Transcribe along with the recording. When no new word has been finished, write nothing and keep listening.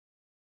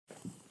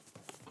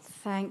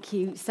Thank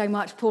you so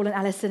much, Paul and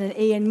Alison and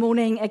Ian.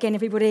 Morning again,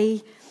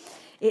 everybody.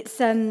 It's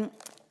a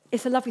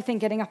lovely thing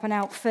getting up and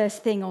out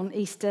first thing on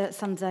Easter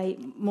Sunday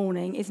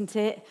morning, isn't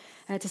it?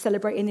 To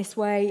celebrate in this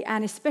way,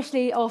 and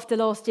especially after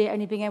last year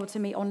only being able to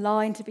meet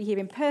online, to be here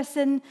in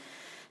person,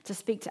 to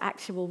speak to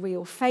actual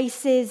real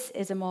faces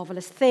is a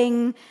marvellous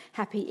thing.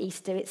 Happy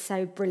Easter, it's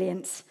so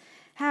brilliant.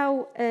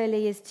 How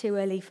early is too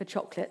early for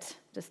chocolate?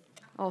 Just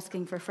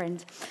asking for a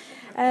friend.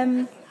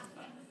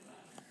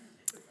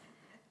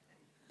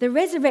 The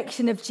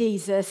resurrection of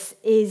Jesus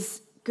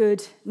is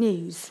good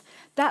news.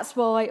 That's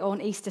why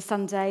on Easter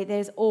Sunday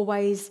there's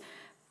always,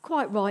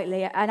 quite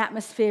rightly, an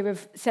atmosphere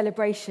of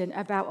celebration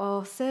about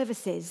our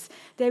services.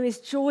 There is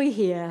joy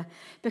here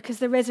because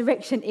the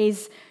resurrection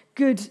is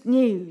good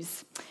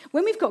news.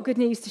 When we've got good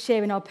news to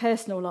share in our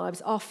personal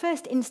lives, our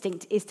first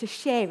instinct is to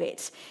share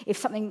it. If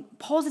something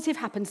positive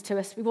happens to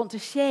us, we want to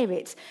share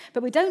it.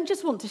 But we don't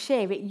just want to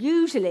share it.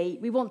 Usually,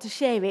 we want to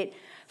share it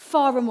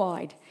far and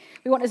wide.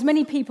 We want as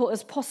many people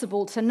as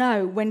possible to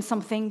know when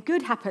something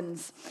good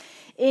happens.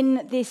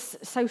 In this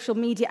social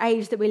media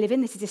age that we live in,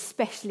 this is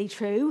especially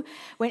true.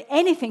 When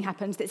anything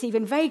happens that's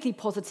even vaguely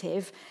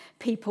positive,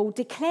 people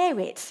declare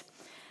it.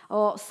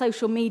 Our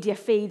social media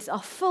feeds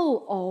are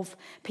full of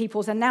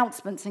people's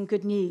announcements and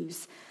good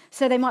news.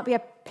 So there might be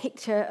a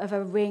picture of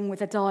a ring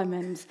with a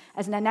diamond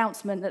as an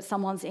announcement that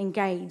someone's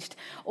engaged,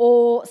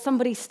 or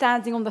somebody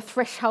standing on the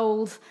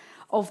threshold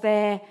of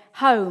their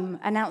home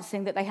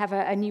announcing that they have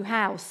a new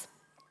house,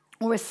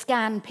 or a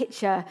scanned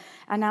picture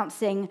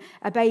announcing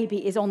a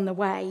baby is on the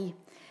way.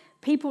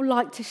 People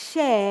like to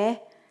share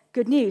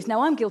good news.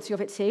 Now, I'm guilty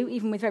of it too,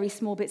 even with very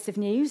small bits of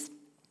news.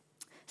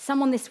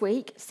 Someone this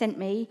week sent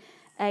me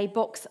a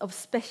box of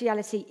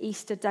speciality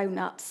Easter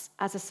donuts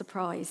as a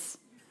surprise.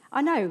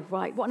 I know,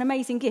 right? What an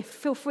amazing gift.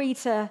 Feel free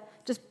to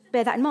just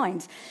bear that in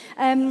mind.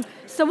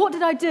 So what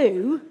did I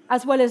do,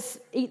 as well as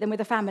eat them with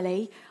the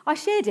family? I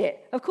shared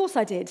it. Of course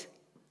I did.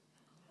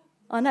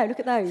 I know, look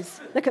at those.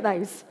 Look at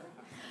those.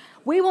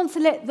 We want to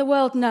let the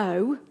world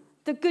know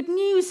that good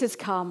news has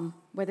come,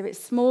 whether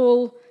it's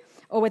small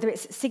or whether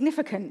it's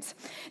significant.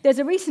 There's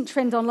a recent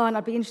trend online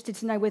I'd be interested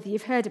to know whether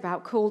you've heard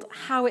about called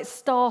How It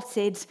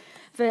Started.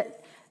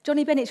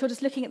 Johnny Bennett, you're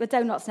just looking at the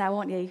donuts now,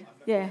 aren't you?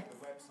 Yeah.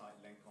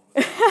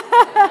 The website link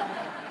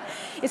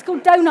on It's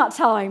called Donut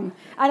Time,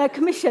 and a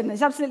commission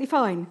is absolutely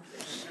fine.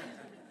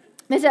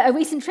 There's a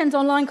recent trend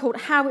online called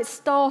How It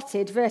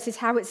Started versus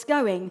How It's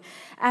Going.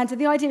 And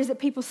the idea is that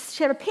people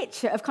share a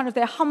picture of kind of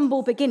their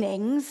humble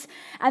beginnings,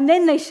 and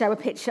then they show a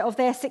picture of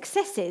their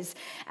successes.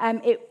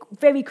 It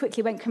very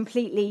quickly went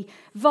completely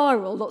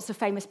viral. Lots of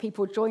famous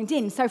people joined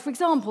in. So, for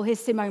example,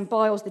 here's Simone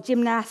Biles, the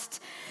gymnast.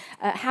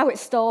 How it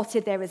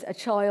started there as a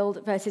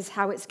child versus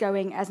how it's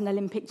going as an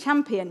Olympic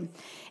champion.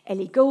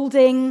 Ellie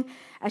Goulding,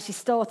 as she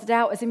started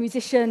out as a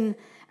musician,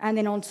 and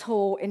then on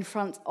tour in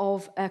front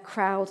of a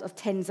crowd of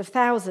tens of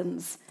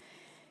thousands.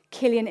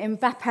 Kylian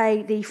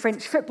Mbappe, the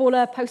French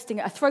footballer, posting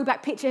a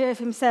throwback picture of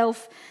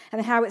himself, and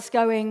then how it's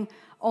going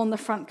on the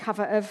front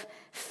cover of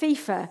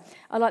FIFA.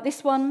 I like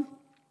this one.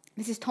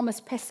 This is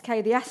Thomas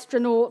Pesquet, the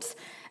astronaut,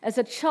 as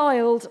a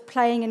child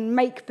playing in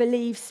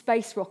make-believe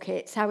space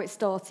rockets, how it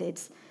started,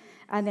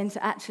 and then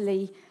to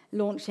actually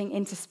launching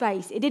into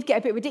space. It did get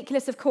a bit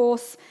ridiculous, of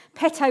course.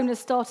 Pet owners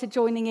started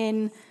joining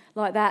in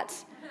like that,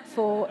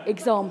 for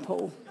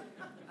example.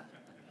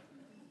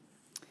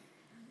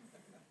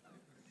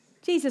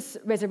 Jesus'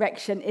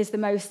 resurrection is the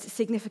most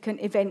significant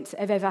event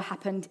that ever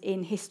happened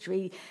in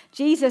history.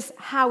 Jesus,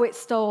 how it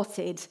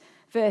started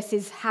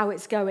versus how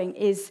it's going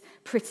is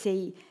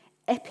pretty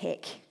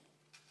epic.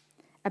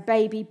 A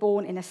baby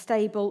born in a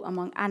stable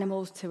among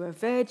animals to a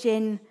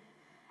virgin,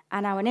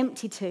 and now an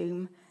empty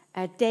tomb,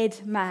 a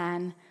dead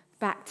man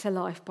back to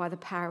life by the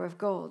power of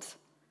God.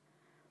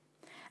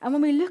 And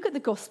when we look at the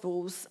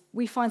Gospels,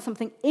 we find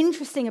something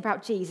interesting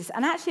about Jesus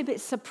and actually a bit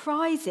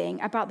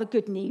surprising about the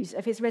good news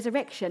of his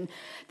resurrection.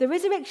 The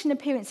resurrection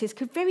appearances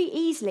could very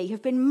easily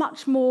have been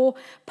much more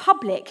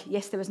public.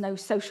 Yes, there was no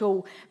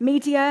social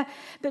media,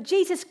 but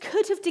Jesus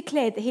could have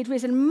declared that he'd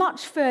risen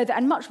much further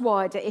and much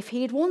wider if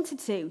he had wanted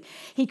to.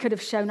 He could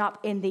have shown up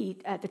in the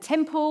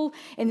temple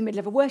in the middle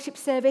of a worship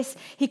service.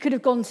 He could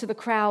have gone to the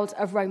crowd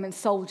of Roman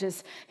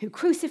soldiers who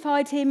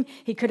crucified him.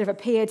 He could have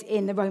appeared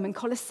in the Roman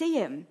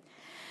Colosseum.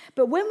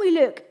 But when we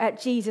look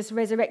at Jesus'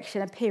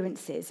 resurrection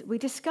appearances, we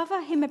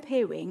discover him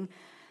appearing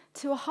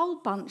to a whole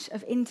bunch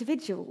of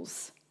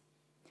individuals.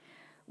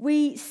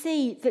 We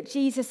see that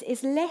Jesus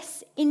is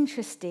less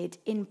interested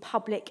in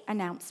public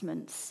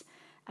announcements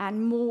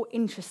and more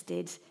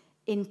interested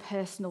in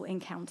personal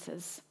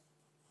encounters.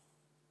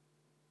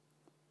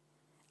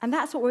 And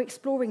that's what we're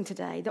exploring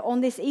today, that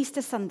on this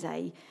Easter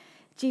Sunday,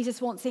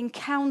 Jesus wants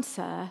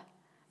encounter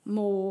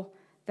more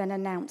than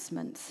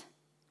announcement.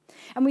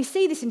 And we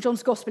see this in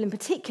John's Gospel in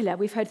particular.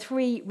 We've heard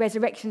 3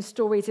 resurrection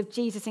stories of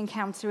Jesus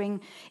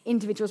encountering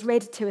individuals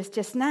read to us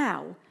just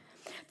now.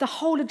 The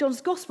whole of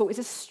John's Gospel is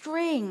a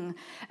string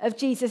of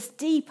Jesus'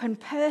 deep and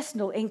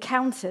personal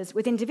encounters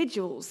with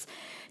individuals.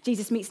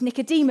 Jesus meets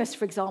Nicodemus,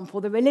 for example,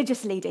 the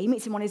religious leader. He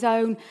meets him on his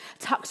own,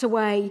 tucked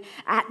away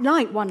at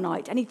night one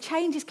night, and he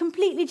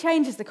completely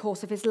changes the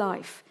course of his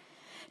life.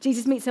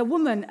 Jesus meets a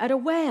woman at a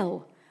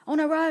well on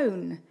her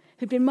own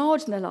who'd been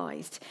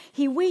marginalised.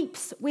 He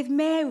weeps with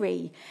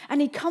Mary,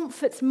 and he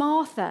comforts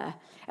Martha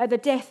at the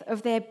death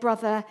of their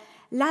brother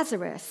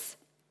Lazarus.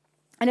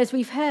 And as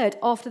we've heard,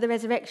 after the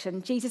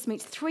resurrection, Jesus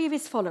meets 3 of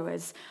his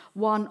followers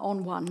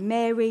one-on-one,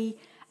 Mary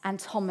and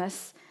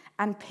Thomas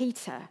and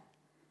Peter.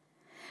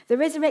 The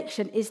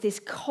resurrection is this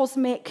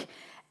cosmic,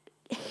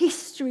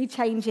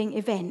 history-changing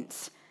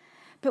event.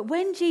 But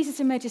when Jesus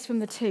emerges from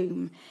the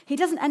tomb, he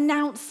doesn't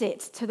announce it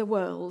to the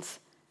world,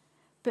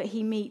 but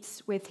he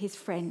meets with his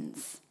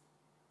friends.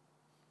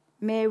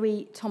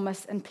 Mary,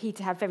 Thomas, and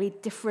Peter have very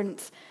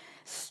different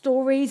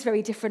stories,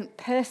 very different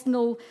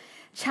personal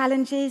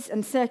challenges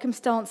and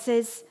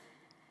circumstances.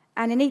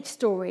 And in each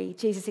story,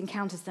 Jesus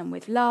encounters them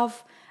with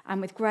love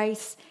and with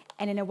grace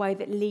and in a way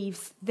that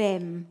leaves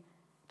them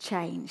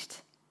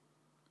changed.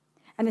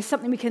 And there's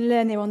something we can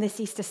learn there on this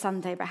Easter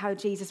Sunday about how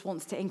Jesus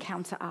wants to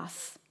encounter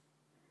us.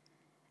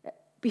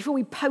 Before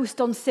we post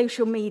on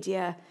social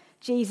media,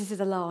 Jesus is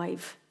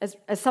alive, as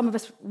some of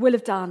us will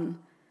have done.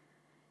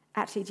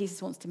 Actually,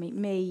 Jesus wants to meet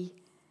me,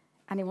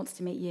 and he wants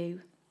to meet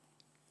you.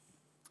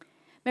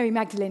 Mary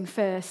Magdalene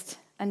first,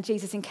 and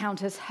Jesus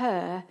encounters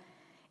her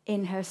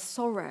in her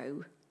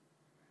sorrow.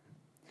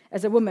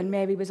 As a woman,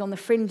 Mary was on the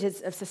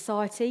fringes of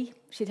society.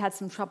 She'd had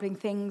some troubling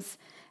things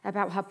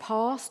about her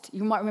past.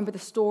 You might remember the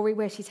story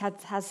where she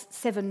has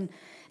 7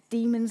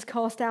 demons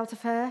cast out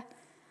of her.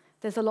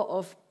 There's a lot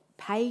of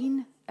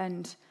pain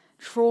and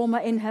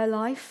trauma in her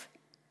life.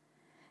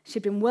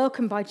 She'd been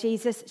welcomed by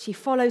Jesus. She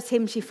follows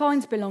him. She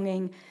finds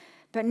belonging.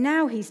 But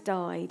now he's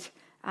died,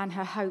 and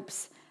her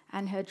hopes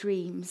and her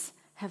dreams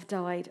have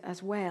died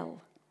as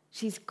well.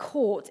 She's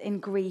caught in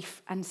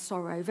grief and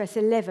sorrow. Verse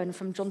 11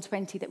 from John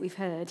 20 that we've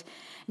heard.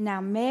 Now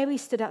Mary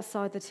stood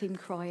outside the tomb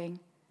crying.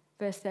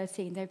 Verse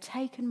 13, they've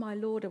taken my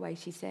Lord away,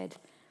 she said,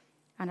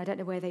 and I don't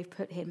know where they've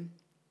put him.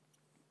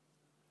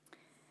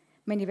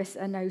 Many of us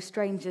are no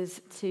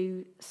strangers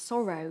to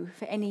sorrow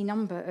for any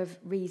number of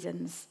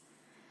reasons.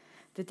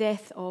 The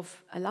death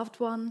of a loved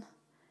one,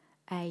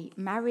 a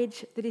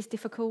marriage that is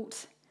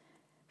difficult,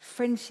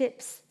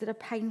 friendships that are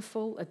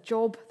painful, a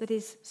job that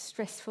is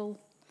stressful.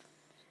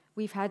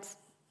 We've had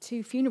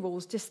 2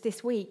 funerals just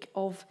this week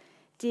of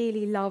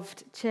dearly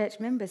loved church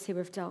members who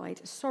have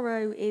died.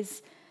 Sorrow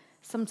is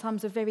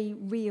sometimes a very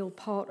real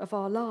part of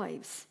our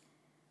lives.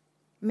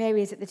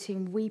 Mary is at the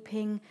tomb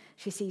weeping.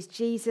 She sees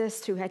Jesus.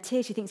 Through her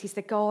tears, she thinks he's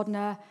the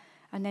gardener.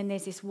 And then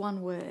there's this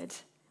one word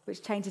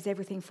which changes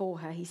everything for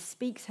her. He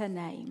speaks her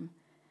name,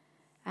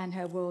 and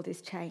her world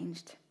is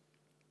changed.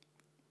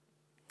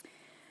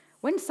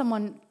 When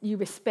someone you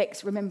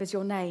respect remembers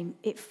your name,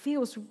 it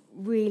feels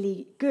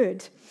really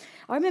good.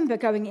 I remember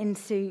going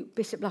into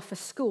Bishop Luffer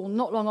School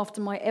not long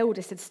after my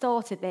eldest had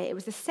started there. It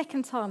was the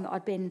second time that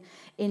I'd been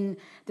in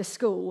the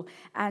school,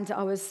 and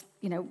I was,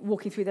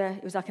 walking through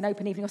it was like an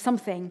open evening or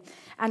something,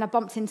 and I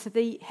bumped into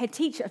the head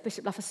teacher of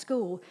Bishop Luffer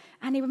School,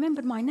 and he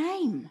remembered my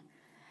name.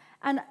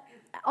 And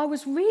I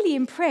was really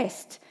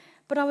impressed,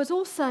 but I was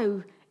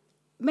also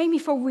made me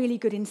feel really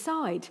good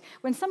inside.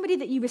 When somebody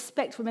that you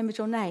respect remembers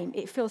your name,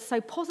 it feels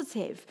so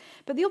positive.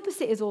 But the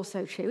opposite is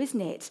also true,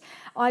 isn't it?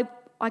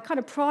 I kind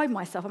of pride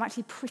myself. I'm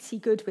actually pretty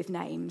good with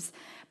names.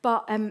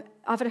 But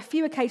I've had a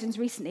few occasions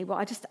recently where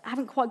I just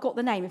haven't quite got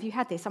the name. If you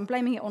had this, I'm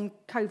blaming it on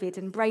COVID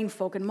and brain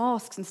fog and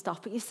masks and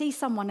stuff. But you see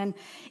someone and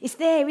it's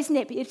there, isn't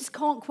it? But you just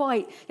can't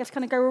quite. You have to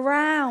kind of go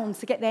around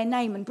to get their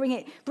name and bring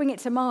it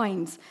to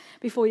mind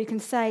before you can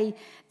say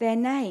their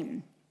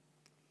name.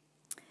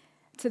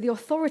 To the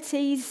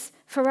authorities,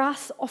 for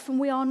us, often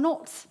we are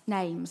not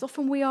names.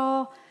 Often we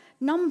are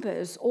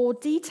numbers or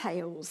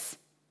details.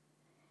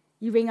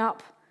 You ring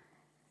up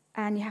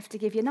and you have to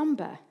give your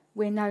number.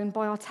 We're known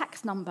by our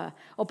tax number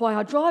or by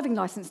our driving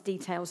license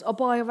details or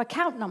by our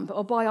account number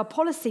or by our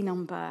policy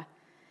number.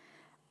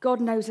 God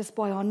knows us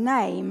by our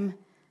name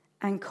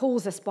and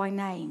calls us by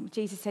name.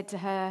 Jesus said to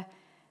her,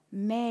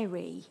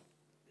 Mary.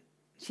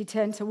 She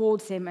turned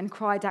towards him and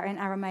cried out in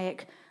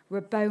Aramaic,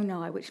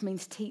 Rabboni, which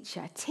means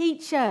teacher.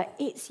 Teacher,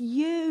 it's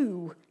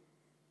you.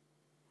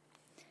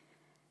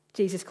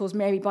 Jesus calls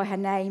Mary by her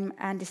name,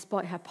 and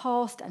despite her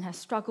past and her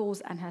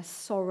struggles and her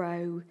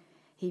sorrow,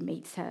 he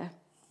meets her.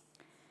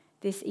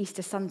 This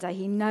Easter Sunday,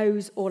 he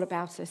knows all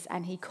about us,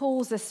 and he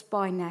calls us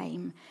by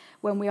name.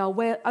 When we are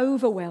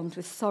overwhelmed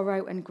with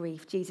sorrow and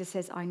grief, Jesus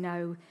says, I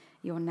know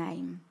your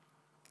name.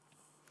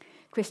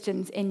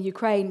 Christians in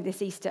Ukraine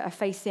this Easter are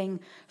facing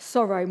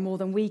sorrow more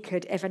than we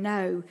could ever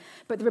know.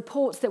 But the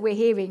reports that we're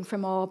hearing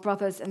from our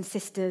brothers and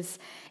sisters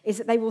is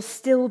that they will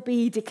still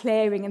be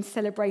declaring and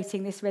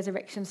celebrating this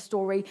resurrection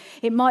story.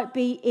 It might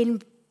be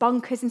in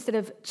bunkers instead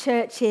of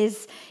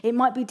churches. It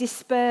might be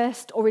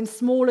dispersed or in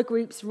smaller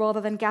groups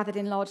rather than gathered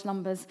in large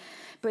numbers.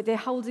 But they're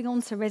holding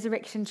on to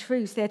resurrection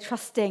truths. They're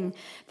trusting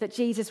that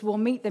Jesus will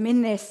meet them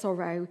in their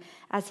sorrow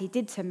as he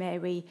did to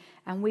Mary,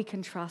 and we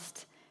can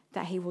trust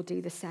that he will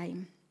do the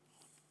same.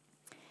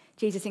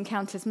 Jesus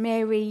encounters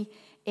Mary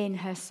in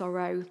her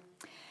sorrow,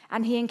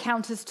 and he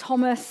encounters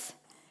Thomas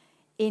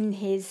in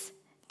his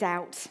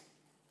doubt.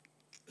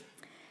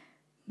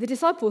 The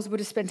disciples would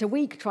have spent a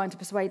week trying to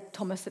persuade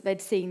Thomas that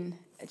they'd seen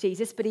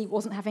Jesus, but he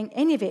wasn't having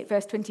any of it.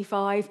 Verse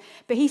 25,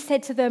 but he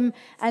said to them,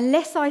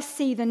 unless I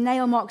see the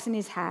nail marks in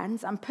his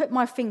hands and put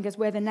my fingers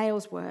where the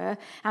nails were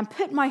and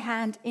put my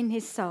hand in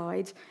his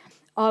side,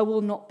 I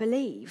will not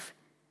believe.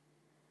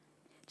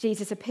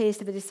 Jesus appears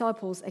to the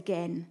disciples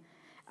again,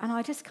 and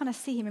I just kind of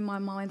see him in my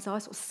mind's eye,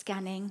 sort of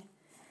scanning,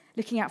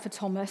 looking out for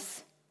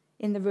Thomas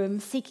in the room,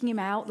 seeking him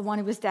out, the one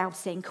who was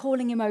doubting,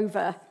 calling him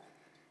over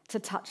to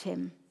touch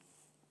him.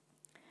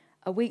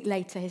 A week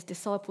later, his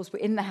disciples were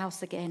in the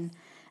house again,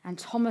 and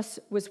Thomas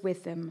was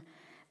with them.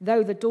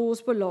 Though the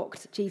doors were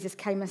locked, Jesus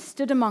came and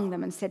stood among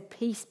them and said,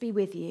 peace be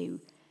with you.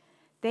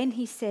 Then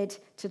he said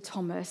to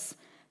Thomas,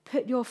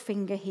 put your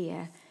finger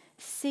here.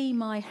 See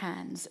my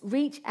hands.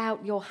 Reach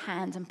out your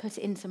hand and put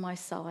it into my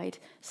side.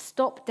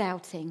 Stop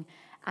doubting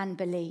and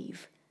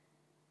believe.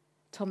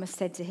 Thomas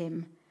said to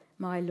him,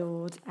 my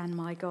Lord and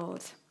my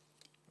God.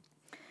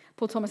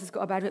 Poor Thomas has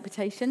got a bad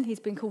reputation. He's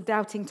been called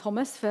Doubting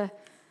Thomas for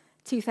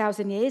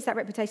 2,000 years. That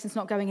reputation's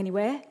not going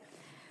anywhere.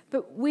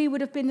 But we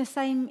would have been the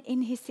same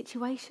in his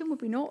situation,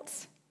 would we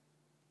not?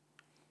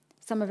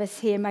 Some of us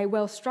here may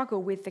well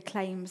struggle with the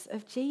claims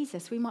of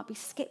Jesus. We might be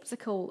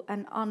skeptical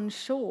and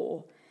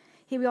unsure.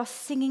 Here we are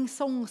singing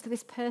songs to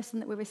this person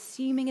that we're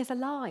assuming is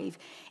alive.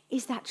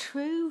 Is that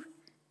true?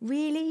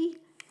 Really?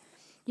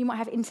 You might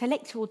have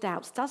intellectual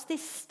doubts. Does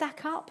this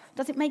stack up?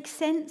 Does it make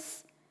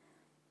sense?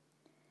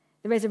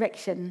 The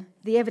resurrection,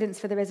 the evidence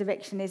for the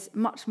resurrection is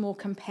much more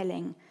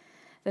compelling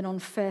than on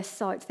first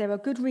sight. There are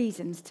good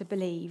reasons to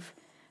believe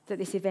that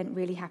this event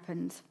really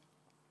happened.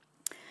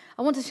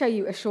 I want to show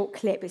you a short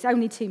clip. It's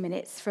only 2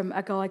 minutes from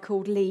a guy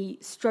called Lee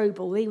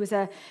Strobel. He was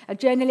a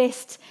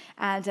journalist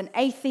and an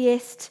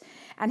atheist,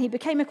 and he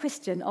became a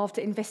Christian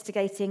after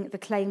investigating the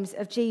claims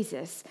of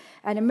Jesus,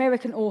 an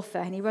American author,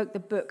 and he wrote the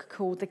book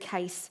called The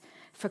Case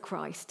for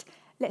Christ.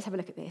 Let's have a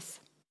look at this.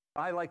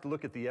 I like to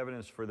look at the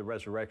evidence for the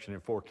resurrection in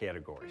 4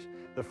 categories.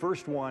 The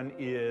first one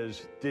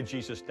is, did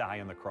Jesus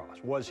die on the cross?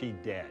 Was he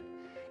dead?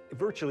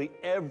 Virtually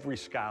every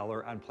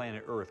scholar on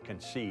planet Earth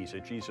concedes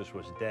that Jesus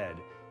was dead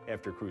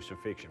after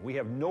crucifixion. We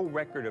have no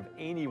record of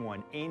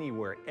anyone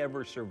anywhere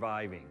ever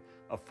surviving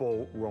a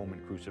full Roman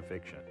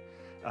crucifixion.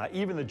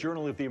 Even the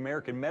Journal of the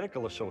American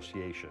Medical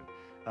Association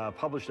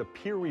published a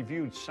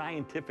peer-reviewed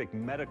scientific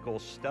medical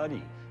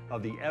study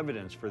of the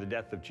evidence for the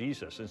death of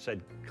Jesus and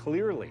said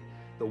clearly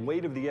the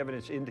weight of the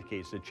evidence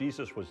indicates that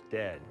Jesus was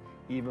dead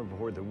even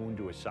before the wound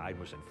to his side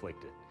was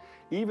inflicted.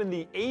 Even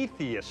the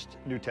atheist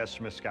New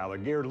Testament scholar,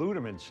 Gerd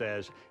Ludemann,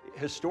 says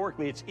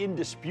historically it's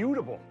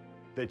indisputable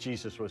that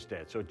Jesus was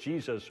dead. So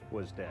Jesus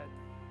was dead.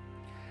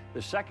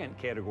 The second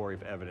category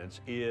of evidence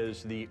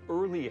is the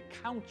early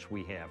accounts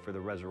we have for the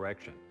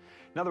resurrection.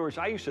 In other words,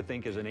 I used to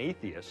think as an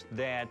atheist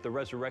that the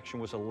resurrection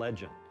was a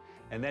legend,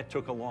 and that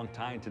took a long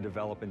time to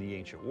develop in the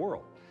ancient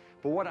world.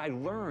 But what I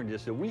learned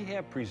is that we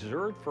have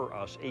preserved for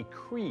us a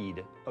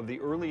creed of the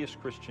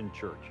earliest Christian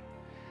church.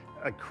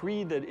 A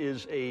creed that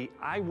is an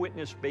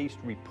eyewitness-based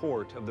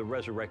report of the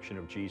resurrection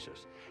of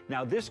Jesus.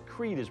 Now, this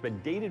creed has been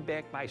dated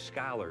back by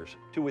scholars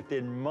to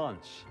within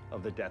months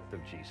of the death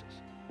of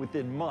Jesus.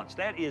 Within months.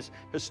 That is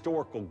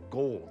historical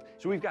gold.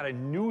 So we've got a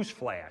news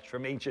flash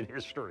from ancient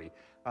history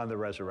on the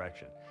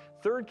resurrection.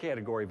 Third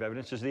category of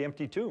evidence is the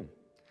empty tomb.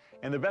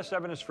 And the best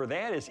evidence for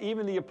that is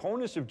even the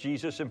opponents of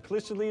Jesus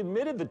implicitly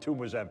admitted the tomb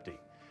was empty.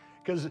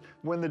 Because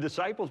when the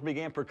disciples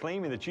began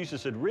proclaiming that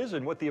Jesus had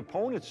risen, what the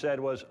opponents said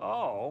was,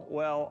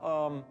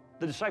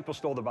 the disciples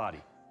stole the body.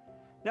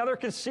 Now they're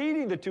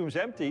conceding the tomb's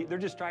empty. They're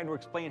just trying to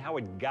explain how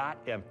it got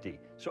empty.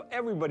 So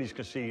everybody's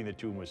conceding the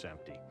tomb was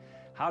empty.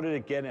 How did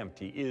it get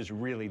empty is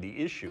really the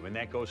issue. And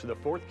that goes to the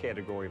fourth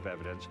category of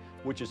evidence,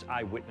 which is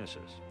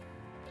eyewitnesses.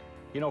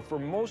 You know, for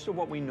most of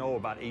what we know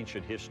about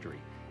ancient history,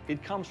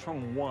 it comes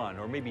from one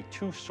or maybe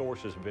 2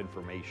 sources of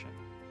information.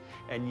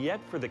 And yet,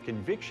 for the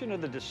conviction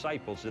of the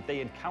disciples that they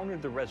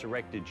encountered the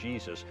resurrected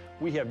Jesus,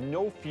 we have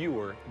no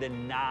fewer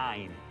than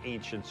 9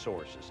 ancient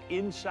sources,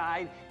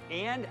 inside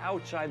and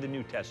outside the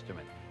New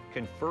Testament,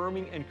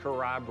 confirming and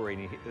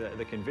corroborating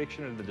the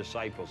conviction of the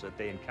disciples that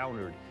they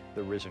encountered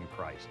the risen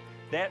Christ.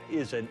 That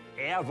is an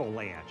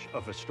avalanche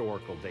of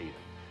historical data.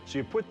 So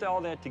you put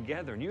all that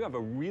together, and you have a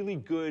really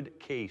good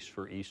case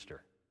for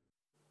Easter.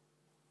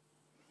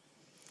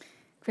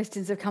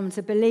 Christians have come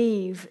to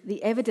believe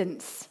the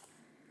evidence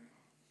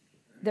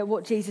that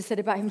what Jesus said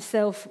about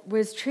himself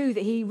was true,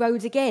 that he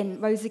rose again,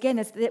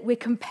 as that we're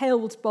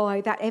compelled by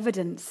that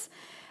evidence.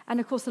 And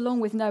of course, along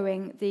with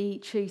knowing the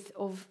truth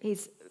of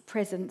his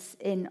presence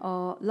in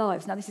our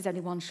lives. Now, this is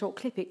only one short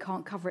clip, it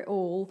can't cover it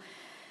all.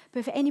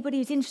 But for anybody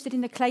who's interested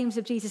in the claims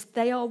of Jesus,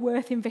 they are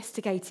worth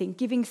investigating,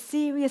 giving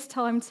serious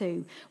time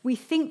to. We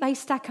think they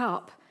stack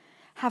up.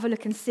 Have a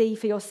look and see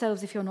for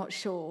yourselves if you're not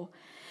sure.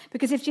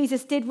 Because if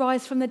Jesus did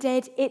rise from the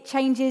dead, it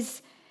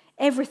changes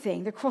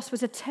everything. The cross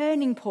was a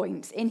turning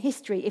point in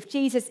history. If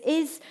Jesus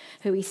is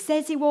who he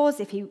says he was,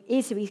 if he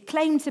is who he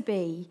claimed to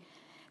be,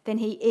 then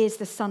he is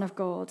the Son of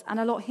God. And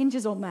a lot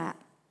hinges on that.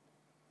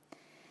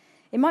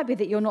 It might be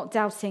that you're not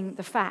doubting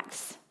the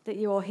facts, that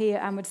you are here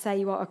and would say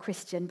you are a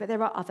Christian, but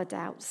there are other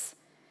doubts.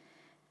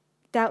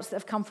 Doubts that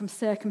have come from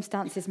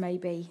circumstances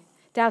maybe.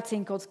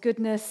 Doubting God's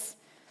goodness,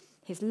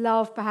 his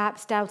love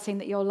perhaps, doubting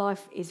that your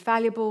life is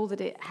valuable,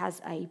 that it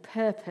has a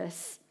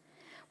purpose.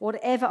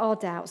 Whatever our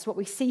doubts, what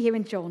we see here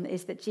in John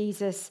is that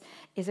Jesus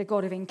is a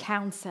God of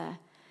encounter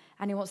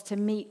and he wants to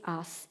meet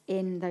us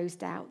in those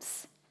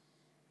doubts.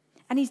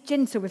 And he's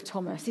gentle with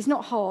Thomas. He's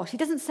not harsh. He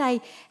doesn't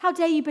say, how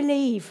dare you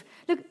believe?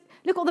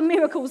 Look all the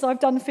miracles I've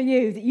done for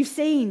you that you've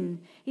seen.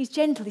 He's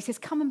gentle. He says,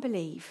 come and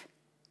believe.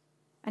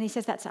 And he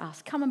says that to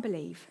us. Come and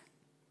believe.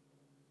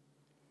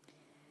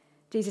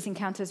 Jesus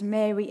encounters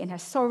Mary in her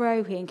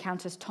sorrow. He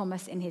encounters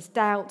Thomas in his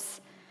doubts.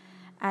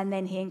 And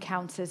then he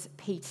encounters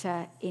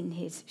Peter in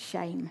his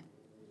shame.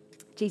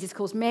 Jesus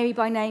calls Mary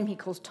by name. He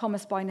calls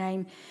Thomas by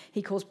name.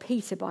 He calls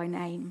Peter by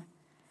name.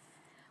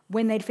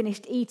 When they'd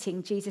finished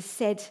eating, Jesus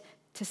said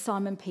to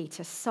Simon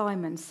Peter,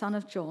 Simon, son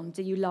of John,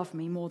 do you love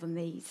me more than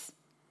these?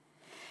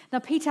 Now,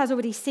 Peter has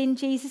already seen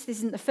Jesus. This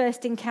isn't the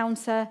first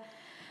encounter,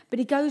 but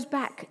he goes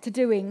back to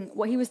doing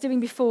what he was doing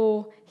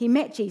before he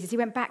met Jesus. He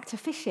went back to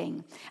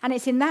fishing. And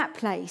it's in that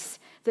place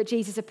that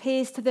Jesus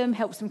appears to them,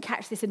 helps them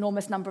catch this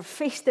enormous number of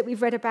fish that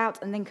we've read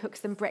about, and then cooks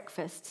them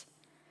breakfast.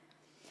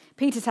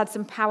 Peter's had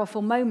some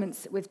powerful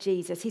moments with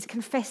Jesus. He's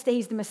confessed that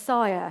he's the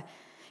Messiah.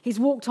 He's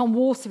walked on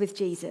water with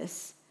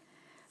Jesus,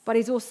 but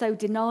he's also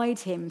denied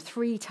him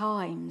 3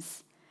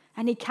 times,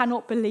 and he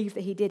cannot believe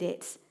that he did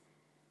it.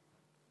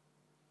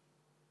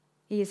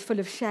 He is full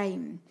of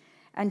shame,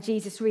 and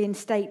Jesus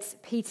reinstates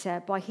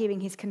Peter by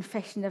hearing his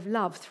confession of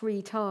love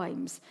 3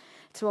 times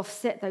to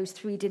offset those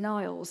 3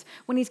 denials.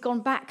 When he's gone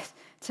back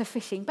to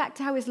fishing, back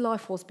to how his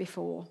life was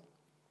before.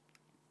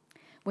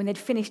 When they'd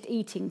finished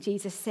eating,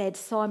 Jesus said,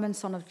 Simon,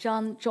 son of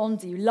John,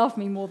 do you love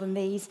me more than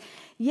these?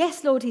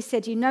 Yes, Lord, he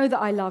said, you know that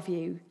I love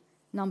you.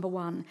 Number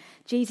 1.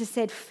 Jesus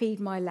said, feed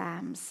my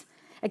lambs.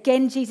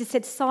 Again, Jesus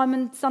said,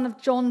 Simon, son of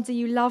John, do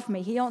you love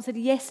me? He answered,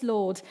 yes,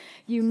 Lord,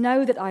 you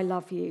know that I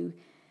love you.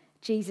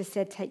 Jesus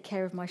said, take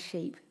care of my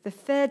sheep. The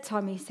 3rd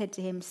time he said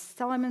to him,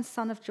 Simon,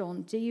 son of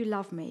John, do you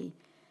love me?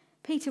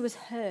 Peter was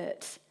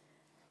hurt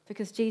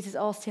because Jesus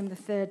asked him the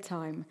 3rd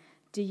time,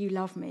 do you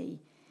love me?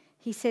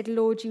 He said,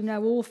 Lord, you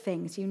know all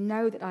things. You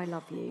know that I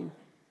love you.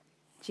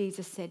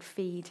 Jesus said,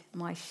 feed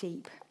my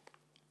sheep.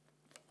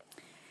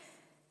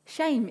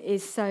 Shame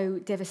is so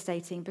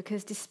devastating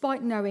because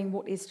despite knowing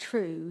what is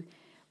true,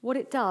 what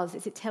it does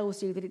is it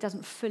tells you that it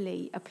doesn't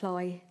fully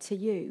apply to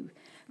you.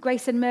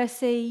 Grace and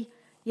mercy,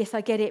 yes,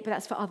 I get it, but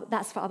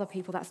that's for other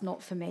people. That's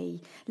not for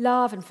me.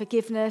 Love and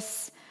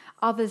forgiveness,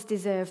 others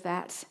deserve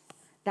that.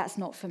 That's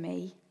not for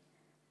me.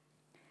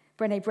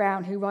 Brené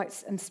Brown, who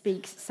writes and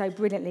speaks so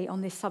brilliantly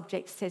on this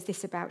subject, says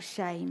this about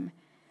shame.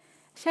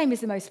 Shame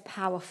is the most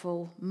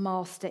powerful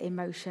master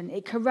emotion.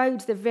 It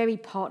corrodes the very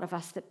part of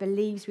us that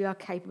believes we are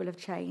capable of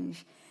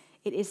change.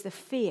 It is the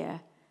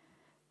fear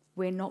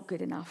we're not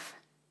good enough.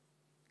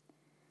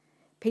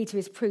 Peter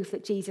is proof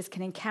that Jesus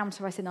can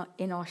encounter us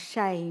in our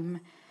shame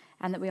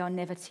and that we are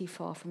never too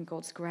far from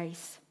God's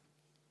grace.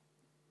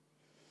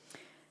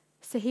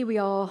 So here we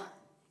are,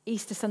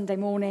 Easter Sunday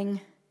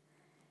morning,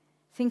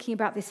 thinking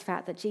about this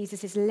fact that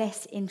Jesus is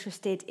less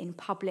interested in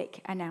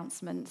public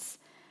announcements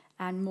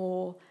and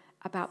more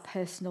about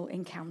personal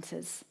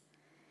encounters.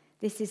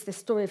 This is the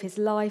story of his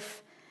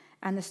life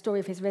and the story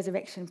of his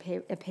resurrection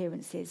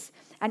appearances.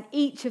 And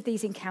each of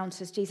these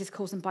encounters, Jesus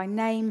calls them by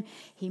name,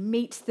 he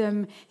meets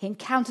them, he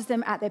encounters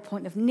them at their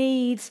point of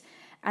need,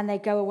 and they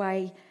go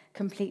away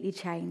completely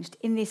changed.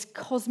 In this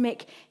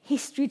cosmic,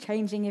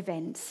 history-changing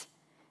event,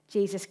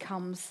 Jesus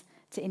comes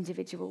to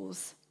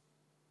individuals.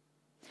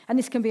 And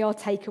this can be our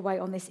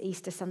takeaway on this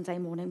Easter Sunday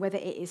morning, whether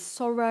it is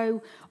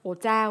sorrow or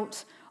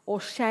doubt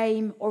or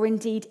shame or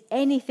indeed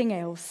anything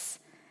else.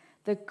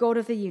 The God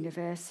of the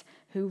universe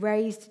who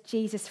raised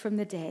Jesus from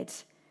the dead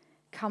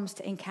comes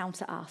to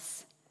encounter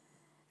us,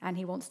 and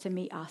he wants to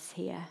meet us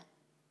here.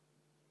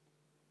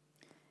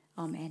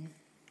 Amen.